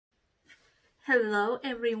Hello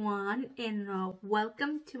everyone and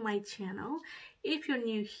welcome to my channel. If you're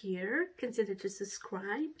new here, consider to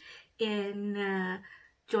subscribe and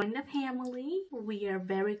join the family. We are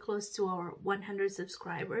very close to our 100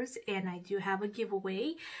 subscribers and I do have a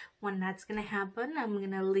giveaway. When that's gonna happen, I'm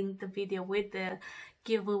gonna link the video with the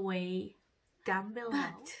giveaway down below.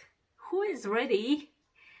 But who is ready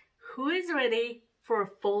for a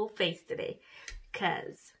full face today?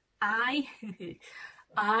 Because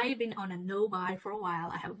I've been on a no buy for a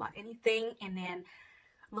while. I haven't bought anything, and then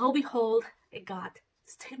lo and behold, it got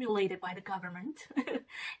stimulated by the government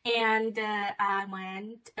and I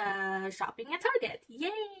went shopping at Target.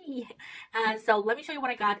 Yay! So let me show you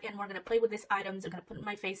what I got, and we're gonna play with these items. I'm gonna put in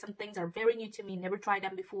my face. Some things are very new to me, never tried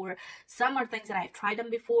them before. Some are things that I've tried them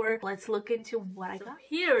before. Let's look into what I got.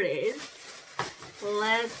 Here it is.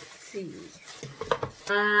 Let's see.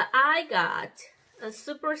 I got a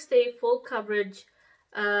Superstay full coverage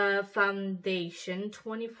foundation,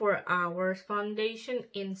 24 hours foundation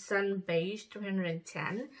in Sun Beige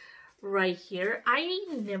 310 right here. I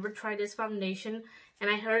never tried this foundation and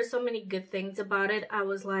I heard so many good things about it. I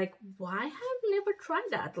was like, why have I never tried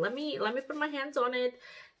that? Let me put my hands on it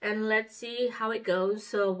and let's see how it goes.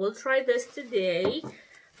 So we'll try this today.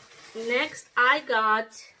 Next, I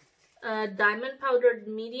got a diamond powdered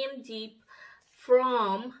medium deep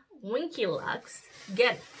from Winky Lux.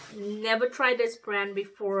 Again, never tried this brand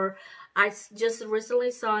before. I just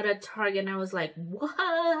recently saw it at Target and I was like,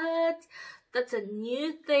 what? That's a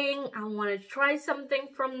new thing. I want to try something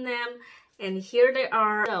from them. And here they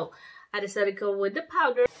are. So I decided to go with the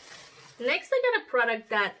powder. Next, I got a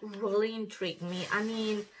product that really intrigued me. I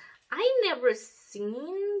mean, I never seen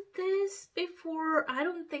this before. I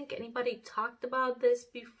don't think anybody talked about this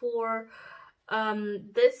before.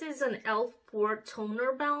 This is an e.l.f. Pore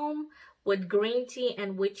toner balm with green tea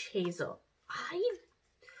and witch hazel. I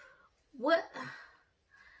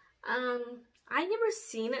never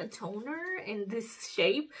seen a toner in this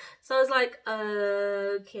shape, so I was like,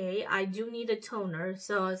 okay, I do need a toner.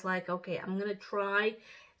 So I was like, okay, I'm gonna try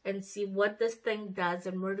and see what this thing does,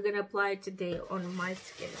 and we're gonna apply it today on my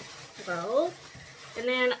skin. Well, and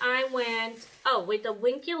then I went with the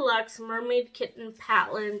Winky Lux Mermaid Kitten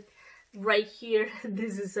palette. Right here,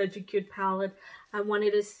 this is such a cute palette. I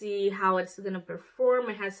wanted to see how it's gonna perform.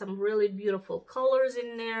 It has some really beautiful colors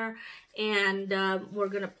in there, and we're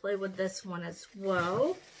gonna play with this one as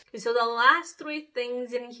well. Okay, so the last three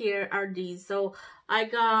things in here are these. So I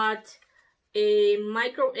got a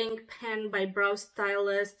micro ink pen by Brow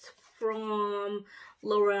Stylist from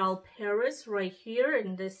Loreal Paris right here,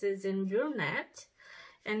 and this is in brunette.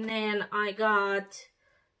 And then I got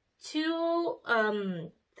two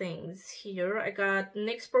things here. I got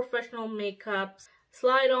NYX Professional Makeup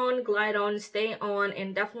Slide On, Glide On, Stay On,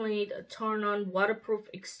 and definitely Turn On Waterproof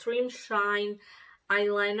Extreme Shine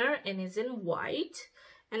eyeliner, and is in white.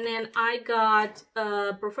 And then I got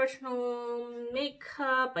Professional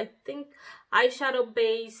Makeup, I think eyeshadow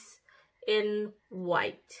base in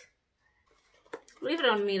white. Leave it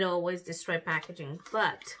on me to always destroy packaging,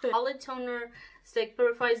 but solid toner stick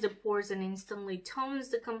purifies the pores and instantly tones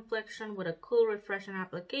the complexion with a cool, refreshing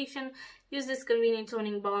application. Use this convenient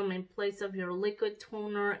toning balm in place of your liquid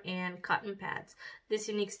toner and cotton pads. This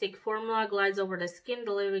unique stick formula glides over the skin,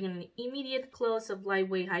 delivering an immediate close of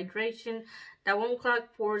lightweight hydration that won't clog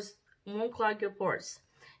your pores.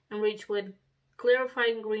 Enriched with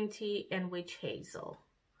clarifying green tea and witch hazel.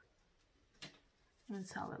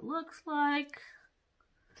 That's how it looks like.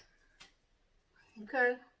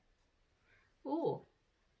 Okay. Ooh.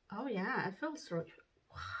 Oh yeah, it feels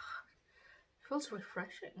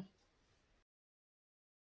refreshing.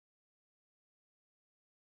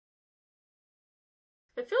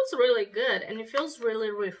 It feels really good and it feels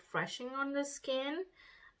really refreshing on the skin.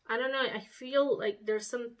 I don't know, I feel like there's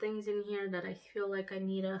some things in here that I feel like I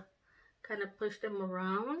need to kind of push them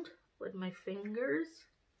around with my fingers.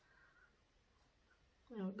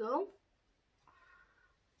 There we go.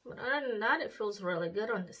 But other than that, it feels really good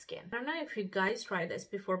on the skin. I don't know if you guys tried this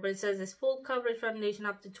before, but it says this full coverage foundation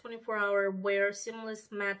up to 24-hour wear, seamless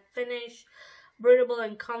matte finish, breathable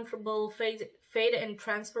and comfortable, fade and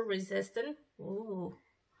transfer resistant. Ooh,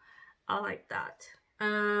 I like that.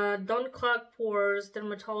 Don't clog pores,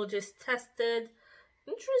 dermatologist tested.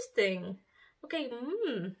 Interesting. Okay,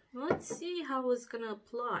 let's see how it's gonna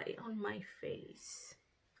apply on my face.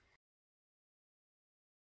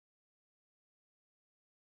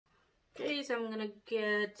 Okay, so I'm gonna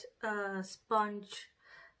get a sponge.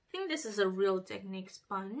 I think this is a Real Technique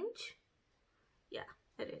sponge. Yeah,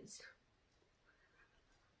 it is.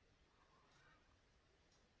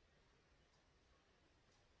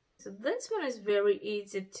 So this one is very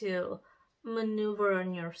easy to maneuver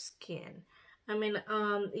on your skin. I mean,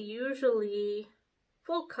 usually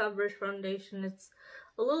full coverage foundation, it's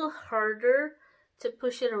a little harder to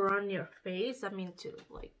push it around your face. I mean, to,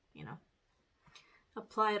 like, you know,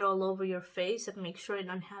 apply it all over your face and make sure you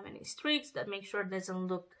don't have any streaks, that make sure it doesn't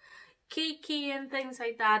look cakey and things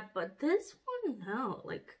like that. But this one, no,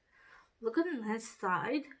 like, look on this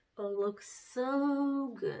side, it looks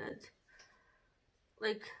so good.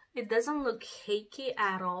 Like, it doesn't look cakey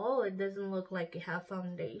at all. It doesn't look like you have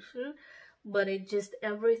foundation, but it just,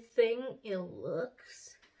 everything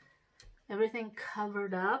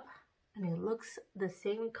covered up, and it looks the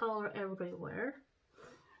same color everywhere.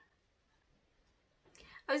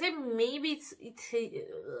 I would say maybe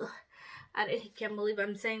I can't believe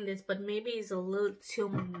I'm saying this, but maybe it's a little too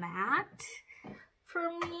matte for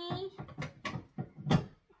me.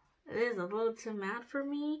 It is a little too matte for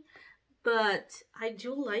me, but I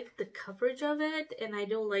do like the coverage of it, and I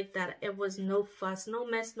do like that it was no fuss, no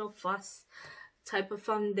mess, no fuss type of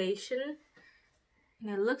foundation, and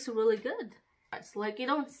it looks really good. It's like you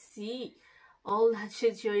don't see all that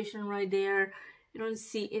situation right there. You don't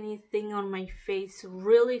see anything on my face.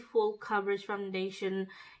 Really full coverage foundation,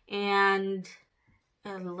 and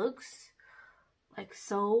it looks like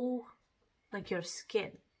so like your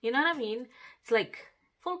skin. You know what I mean? It's like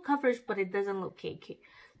full coverage, but it doesn't look cakey.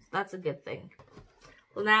 So that's a good thing.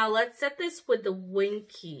 Well, now let's set this with the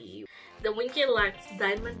Winky Lux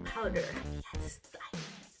Diamond Powder. Yes,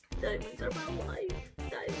 diamonds. Diamonds are my life.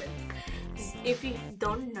 Diamonds. If you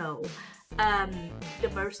don't know, the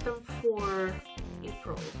birthstone for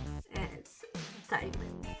April is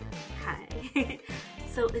diamond. Hi.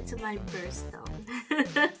 So it's my birthstone.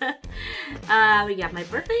 Yeah, my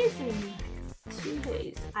birthday is in 2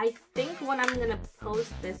 days. I think when I'm gonna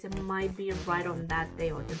post this, it might be right on that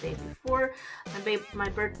day or the day before. My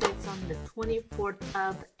birthday is on the 24th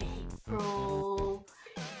of April.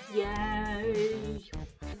 Yay!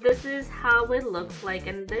 This is how it looks like,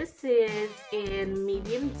 and this is in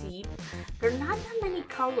medium deep. There are not that many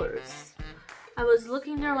colors. I was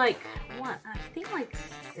looking, there like, what, I think like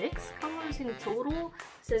 6 colors in total.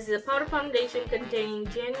 It says the powder foundation containing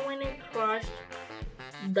genuine and crushed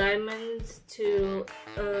diamonds to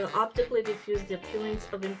optically diffuse the appearance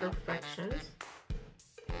of imperfections.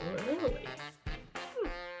 Really?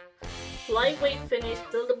 Lightweight finish,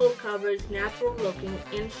 buildable coverage, natural looking,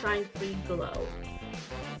 and shine-free glow.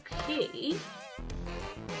 Okay.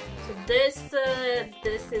 So this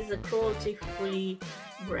is a cruelty-free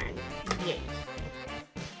brand. Yay.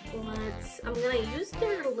 I'm gonna use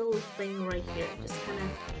their little thing right here. Just gonna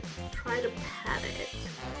try to pat it.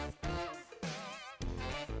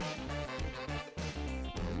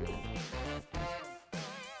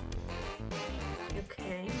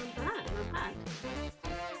 Okay, not bad.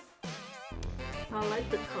 I like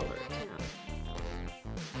the color too.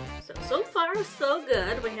 So far so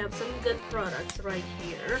good. We have some good products right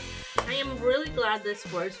here. I am really glad this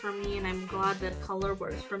works for me, and I'm glad that color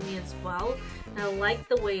works for me as well. And I like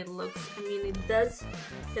the way it looks. I mean,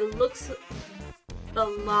 it looks a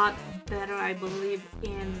lot better, I believe,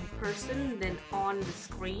 in person than on the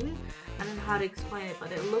screen. I don't know how to explain it,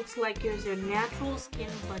 but it looks like it's your natural skin,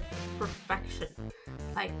 but perfection.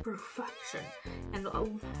 Like perfection. And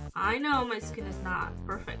I know my skin is not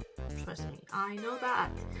perfect, trust me, I know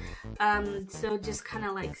that. So just kind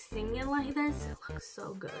of like seeing it like this, it looks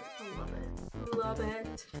so good. I love it. Love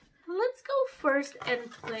it. Let's go first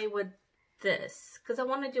and play with this, because I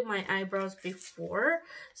want to do my eyebrows before.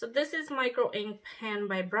 So this is Micro Ink Pen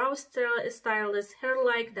by Brow Stylist Hair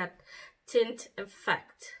Like That Tint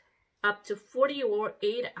Effect. Up to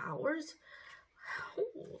 48 hours.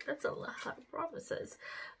 Ooh, that's a lot of promises.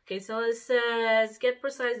 Okay, so it says, get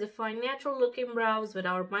precise, define natural looking brows with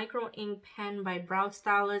our Micro Ink Pen by Brow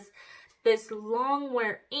Stylist. This long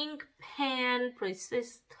wear ink pen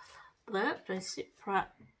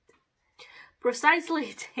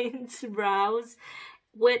precisely tints brows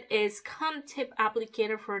with its cum tip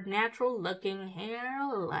applicator for natural looking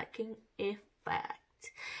hair lacking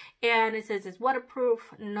effect. And it says it's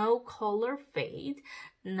waterproof, no color fade,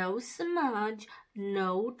 no smudge,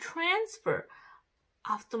 no transfer.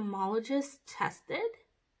 Ophthalmologist tested.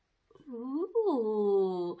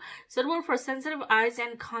 Ooh. Suitable for sensitive eyes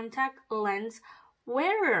and contact lens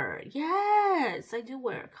wearer. Yes, I do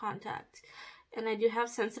wear contact. And I do have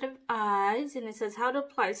sensitive eyes. And it says how to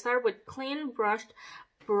apply. Start with clean brushed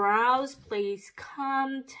brows. Place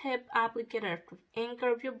cum tip applicator to anchor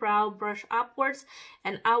of your brow. Brush upwards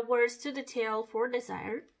and outwards to the tail for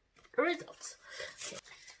desired results. Okay.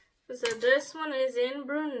 So this one is in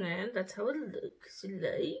brunette. That's how it looks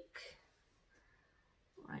like.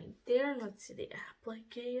 Right there. Let's see the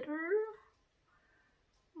applicator.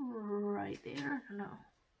 right there. No.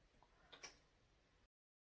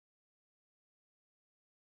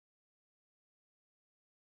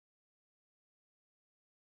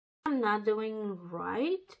 I'm not doing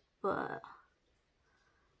right, but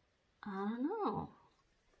I don't know.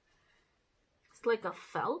 It's like a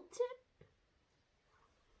felt tip.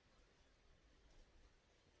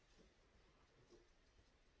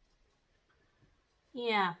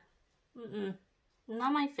 Yeah.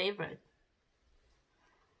 Not my favorite.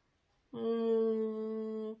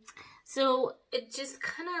 So it just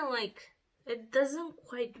kind of like, it doesn't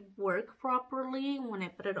quite work properly when I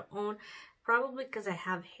put it on. Probably because I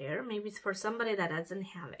have hair. Maybe it's for somebody that doesn't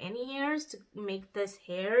have any hairs to make this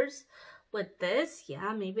hairs with this.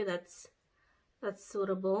 Yeah, maybe that's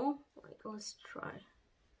suitable. Like, let's try.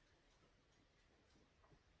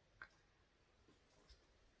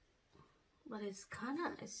 But it's kind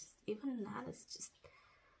of, it's even that, it's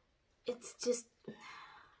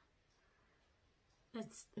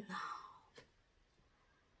no.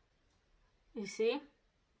 You see?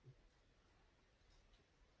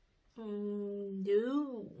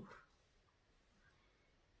 No.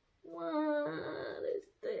 What is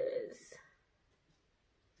this?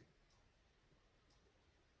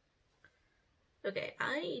 Okay,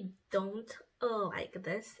 I don't like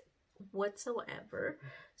this whatsoever.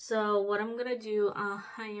 So what I'm gonna do, I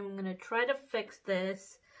am gonna try to fix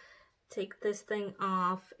this, take this thing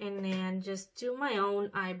off, and then just do my own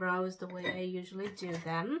eyebrows the way I usually do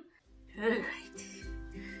them. Alright.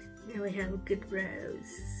 Now we have good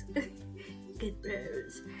brows. Good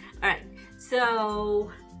brows. Alright,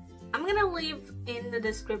 so I'm gonna leave in the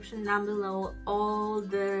description down below all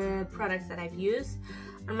the products that I've used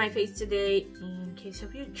on my face today in case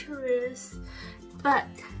of you're curious. But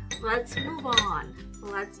let's move on.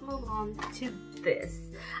 Let's move on to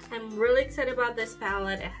this. I'm really excited about this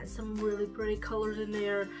palette. It has some really pretty colors in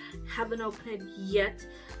there. Haven't opened it yet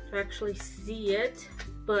to actually see it,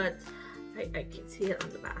 but I can see it on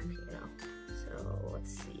the back, you know. So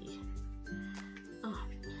let's see. Oh,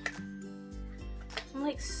 I'm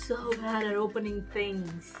like so bad at opening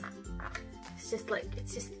things. It's just like,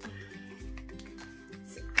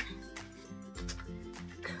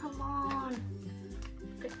 come on.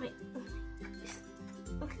 Pick my,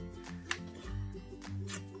 okay.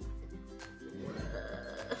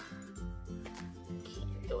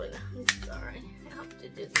 Can't do it. I'm sorry. I have to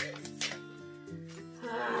do this.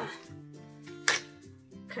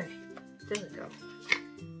 Okay, there we go.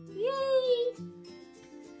 Yay!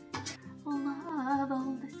 Love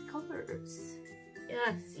all these colors.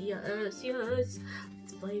 Yes, yes, yes.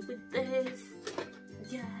 Let's play with this.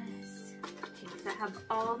 Yes. Okay, so I have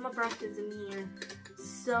all my brushes in here.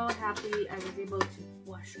 So happy I was able to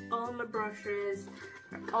wash all my brushes.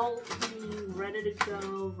 They're all clean, ready to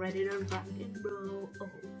go, ready to rock and roll. Oh.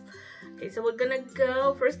 Okay, so we're gonna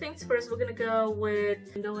go, first things first, we're gonna go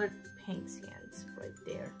with, you know what, Pink's hands right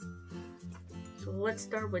there. So let's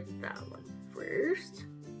start with that one first.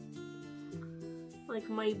 Like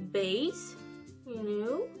my base, you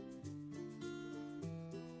know.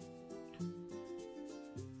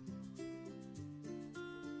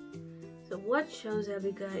 So what shows have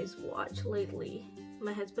you guys watched lately?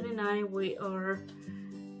 My husband and I, we are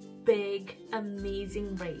big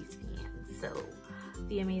Amazing Race fans. So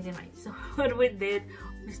the Amazing Race. So what we did,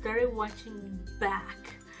 we started watching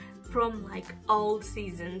back from like all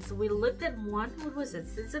seasons. We looked at one, what was it,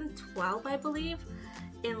 season 12 I believe,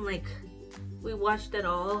 and like we watched it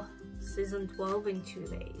all, season 12 in 2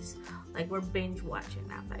 days. Like we're binge watching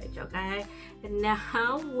that page, okay? And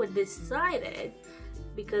now we decided,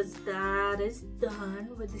 because that is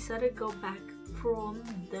done, we decided to go back from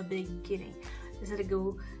the beginning. We decided to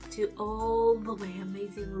go to all the way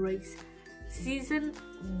Amazing Race season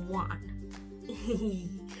 1.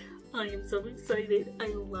 I am so excited.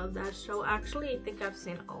 I love that show. Actually, I think I've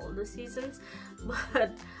seen all the seasons,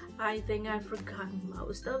 but I think I forgot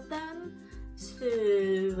most of them. So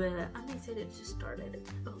I'm excited to start it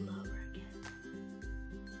all over again.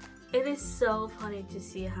 It is so funny to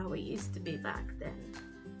see how it used to be back then.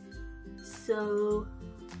 So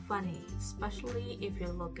funny, especially if you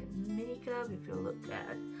look at makeup, if you look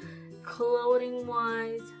at clothing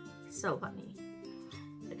wise. So funny.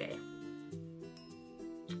 Okay.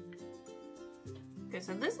 Okay,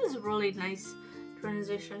 so this is really nice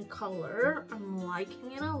transition color. I'm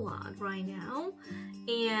liking it a lot right now,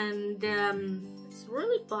 and it's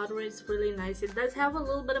really buttery. It's really nice. It does have a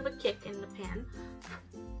little bit of a kick in the pan,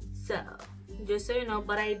 so just so you know.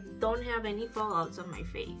 But I don't have any fallouts on my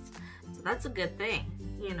face, so that's a good thing,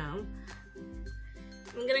 you know.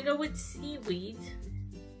 I'm gonna go with Seaweed.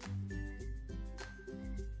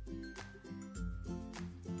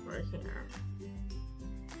 here.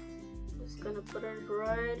 Just gonna put it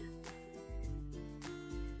right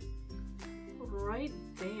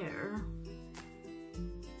there.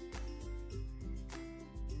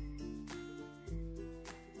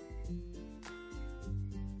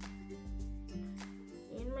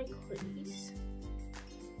 In my crease.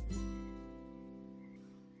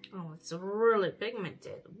 Oh, it's really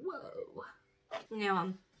pigmented. Whoa. Now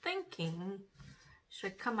I'm thinking,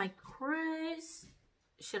 should I cut my crease?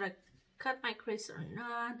 Should I cut my crease or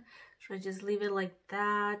not? Should I just leave it like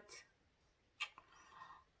that?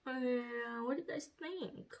 What do you guys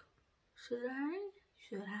think? Should I?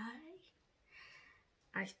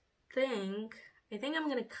 I think I'm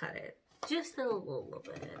gonna cut it. Just a little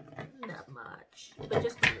bit. Not much, but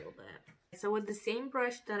just a little bit. So with the same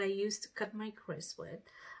brush that I used to cut my crease with,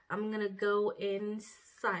 I'm gonna go in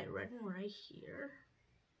Siren right here.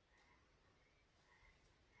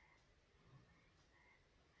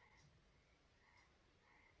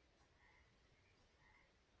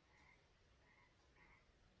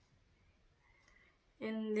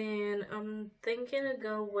 And then I'm thinking of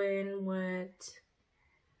going with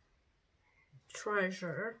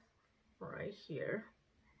Treasure right here.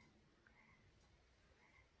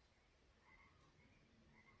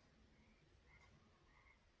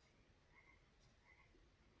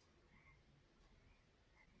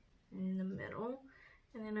 In the middle.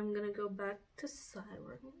 And then I'm gonna go back to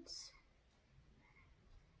Sirens.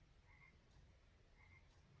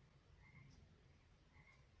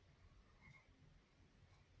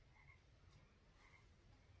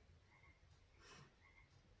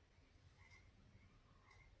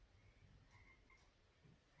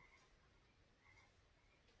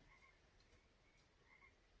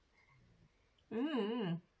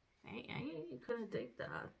 I couldn't dig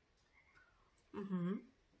that.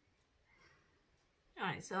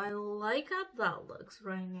 Alright, so I like how that looks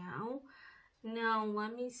right now. Now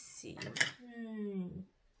let me see.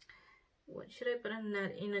 What should I put in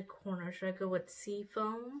that inner corner? Should I go with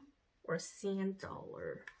Seafoam or Sand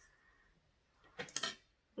Dollar?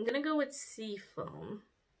 I'm gonna go with Seafoam.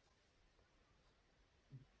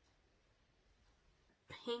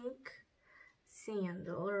 Pink Sand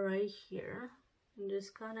Dollar right here. I'm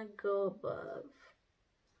just gonna go above.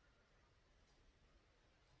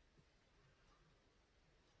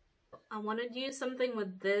 I want to do something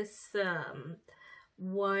with this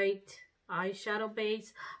white eyeshadow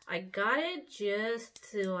base. I got it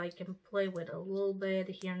just so I can play with a little bit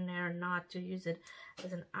here and there, not to use it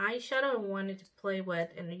as an eyeshadow. I wanted to play with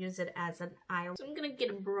and use it as an eyeliner. So I'm gonna get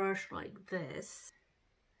a brush like this.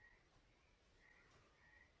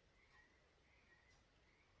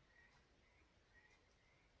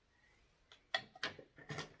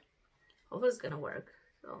 Hope it's gonna work.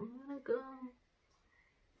 So I'm gonna go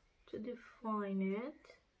to define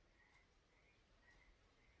it.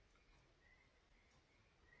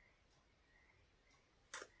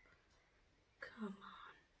 Come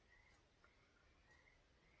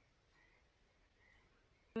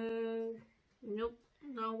on. Nope,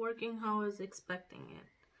 not working how I was expecting it.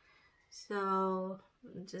 So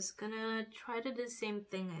I'm just gonna try to do the same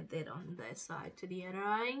thing I did on this side to the other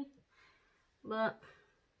eye. But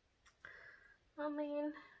I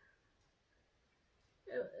mean,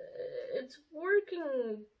 it's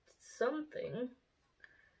working something.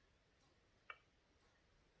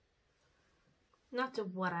 Not to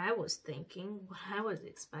what I was thinking, what I was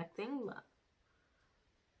expecting, but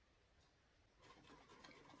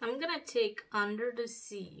I'm gonna take Under the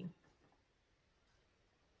Sea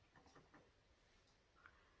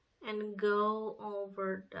and go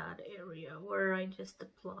over that area where I just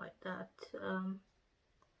applied that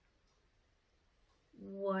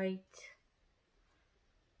white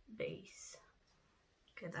base.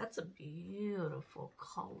 Okay, that's a beautiful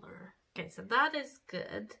color. Okay, so that is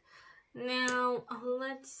good. Now,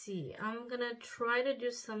 let's see. I'm gonna try to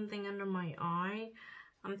do something under my eye.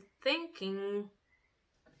 I'm thinking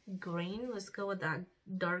green. Let's go with that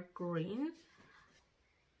dark green.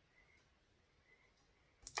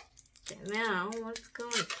 Okay, now let's go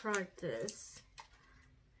and try this.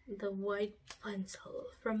 The white pencil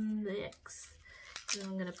from NYX. So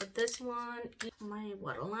I'm gonna put this one in my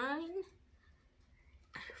waterline.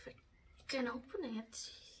 If I can open it,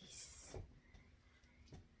 jeez.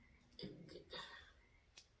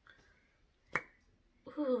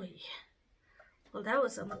 Ooh, well, that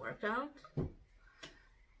was some workout.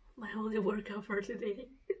 My only workout for today.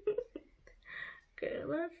 Okay,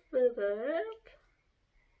 let's do that.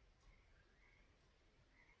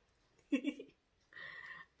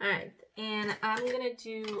 Alright, and I'm gonna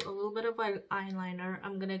do a little bit of eyeliner.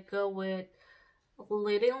 I'm gonna go with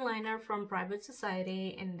little liner from Private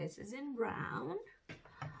Society, and this is in brown.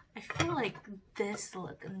 I feel like this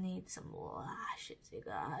look needs some lashes, you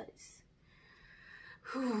guys.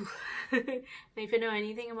 Whew. If you know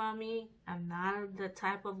anything about me, I'm not the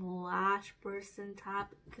type of lash person type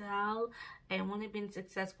gal. I've only been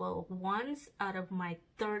successful once out of my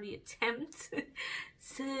 30 attempts.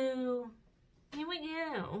 So here we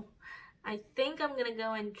go. I think I'm gonna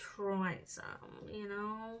go and try some, you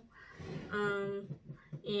know,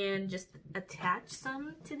 and just attach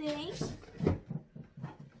some today.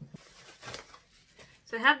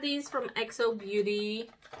 So I have these from XO Beauty,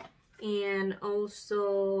 and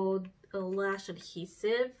also a lash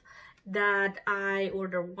adhesive that I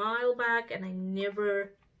ordered a while back, and I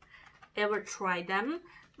never ever tried them.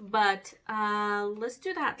 But let's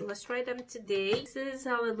do that. Let's try them today. This is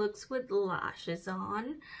how it looks with lashes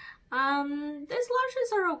on. These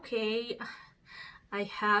lashes are okay. I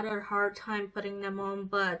had a hard time putting them on,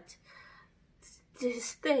 but just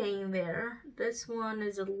staying there. This one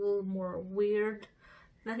is a little more weird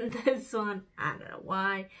than this one. I don't know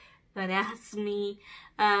why, but ask me.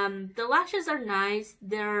 The lashes are nice.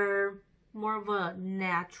 They're more of a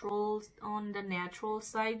natural, on the natural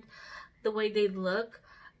side, the way they look.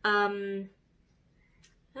 I don't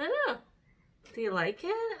know. Do you like it?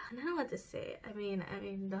 I don't know what to say. I mean,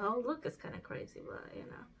 the whole look is kind of crazy, but you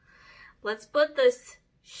know. Let's put this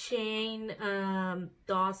Shane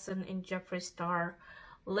Dawson and Jeffree Star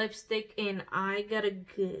lipstick in. I gotta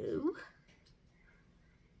go.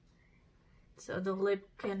 So the lip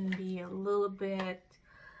can be a little bit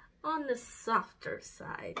on the softer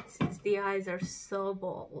side since the eyes are so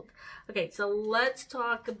bold. Okay, so let's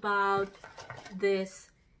talk about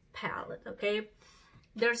this palette, okay?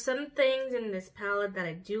 There's some things in this palette that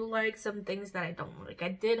I do like, some things that I don't like. I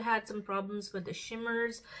did have some problems with the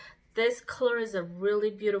shimmers. This color is a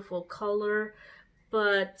really beautiful color,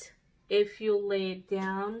 but if you lay it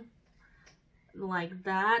down like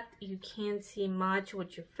that, you can't see much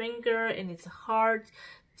with your finger, and it's hard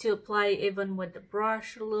to apply even with the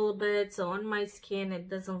brush a little bit. So on my skin it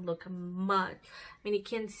doesn't look much. I mean, you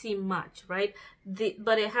can't see much, right?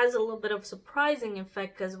 But it has a little bit of surprising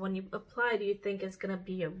effect, because when you apply it, you think it's gonna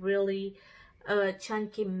be a really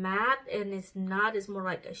chunky matte, and it's not. It's more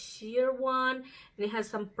like a sheer one, and it has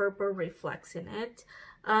some purple reflex in it.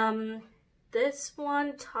 This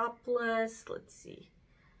one, topless, let's see.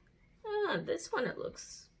 This one, it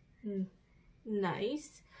looks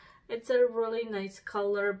nice. It's a really nice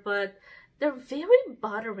color, but they're very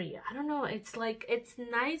buttery. I don't know, it's like, it's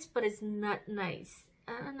nice, but it's not nice.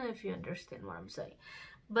 I don't know if you understand what I'm saying,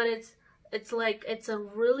 but it's like, it's a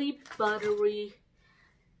really buttery,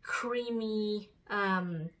 creamy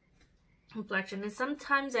complexion, and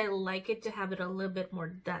sometimes I like it to have it a little bit more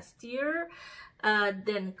dustier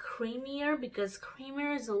than creamier, because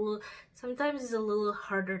creamier is sometimes it's a little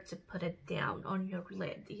harder to put it down on your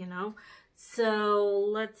lid, you know. So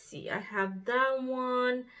let's see, I have that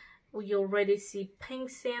one. We already see Pink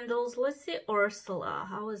Sandals. Let's see Ursula.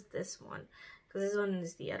 How is this one? Because this one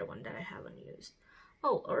is the other one that I haven't used.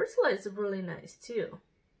 Oh, Ursula is really nice too,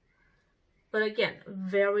 but again,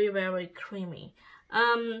 very, very creamy.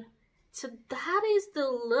 So that is the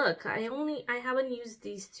look. I haven't used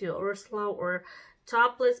these two, Ursula or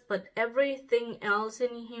Topless, but everything else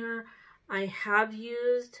in here I have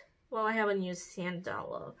used. Well, I haven't used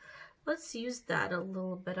Sandala. Let's use that a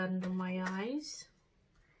little bit under my eyes.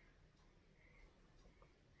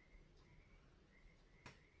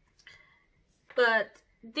 But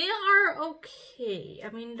they are okay. I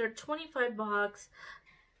mean, they're 25 bucks.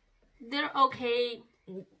 They're okay.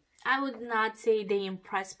 I would not say they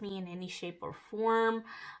impressed me in any shape or form.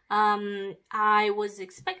 I was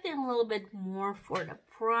expecting a little bit more for the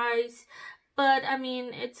price, but I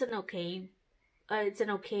mean, it's an okay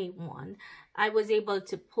one. I was able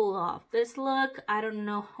to pull off this look. I don't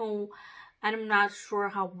know how, I'm not sure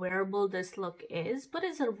how wearable this look is, but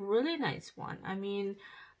it's a really nice one. I mean,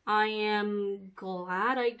 I am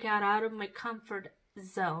glad I got out of my comfort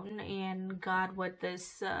zone and got with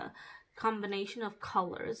this combination of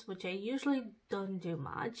colors, which I usually don't do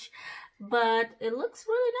much, but it looks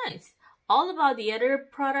really nice. All about the other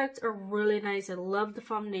products are really nice. I love the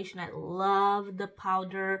foundation. I love the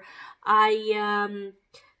powder. I am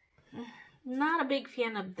not a big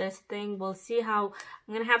fan of this thing. We'll see how,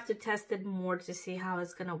 I'm gonna have to test it more to see how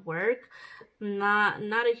it's gonna work. Not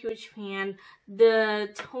a huge fan. The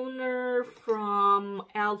toner from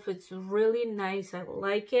e.l.f. it's really nice. I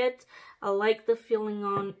like it. I like the feeling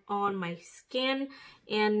on my skin.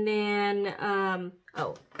 And then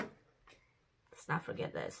oh, let's not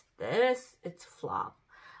forget this. It's flop.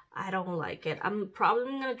 I don't like it. I'm probably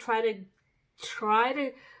gonna try to try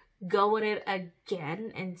to go with it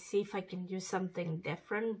again and see if I can do something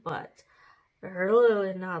different, but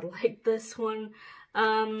really not like this one.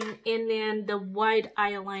 And then the white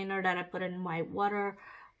eyeliner that I put in my water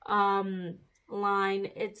line,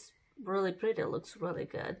 it's really pretty. It looks really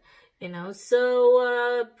good, you know.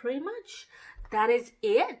 So pretty much that is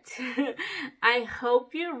it. I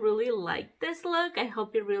hope you really liked this look. I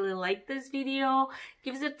hope you really liked this video.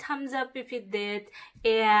 Give us a thumbs up if you did,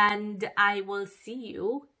 and I will see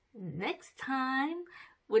you next time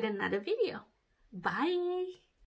with another video. Bye.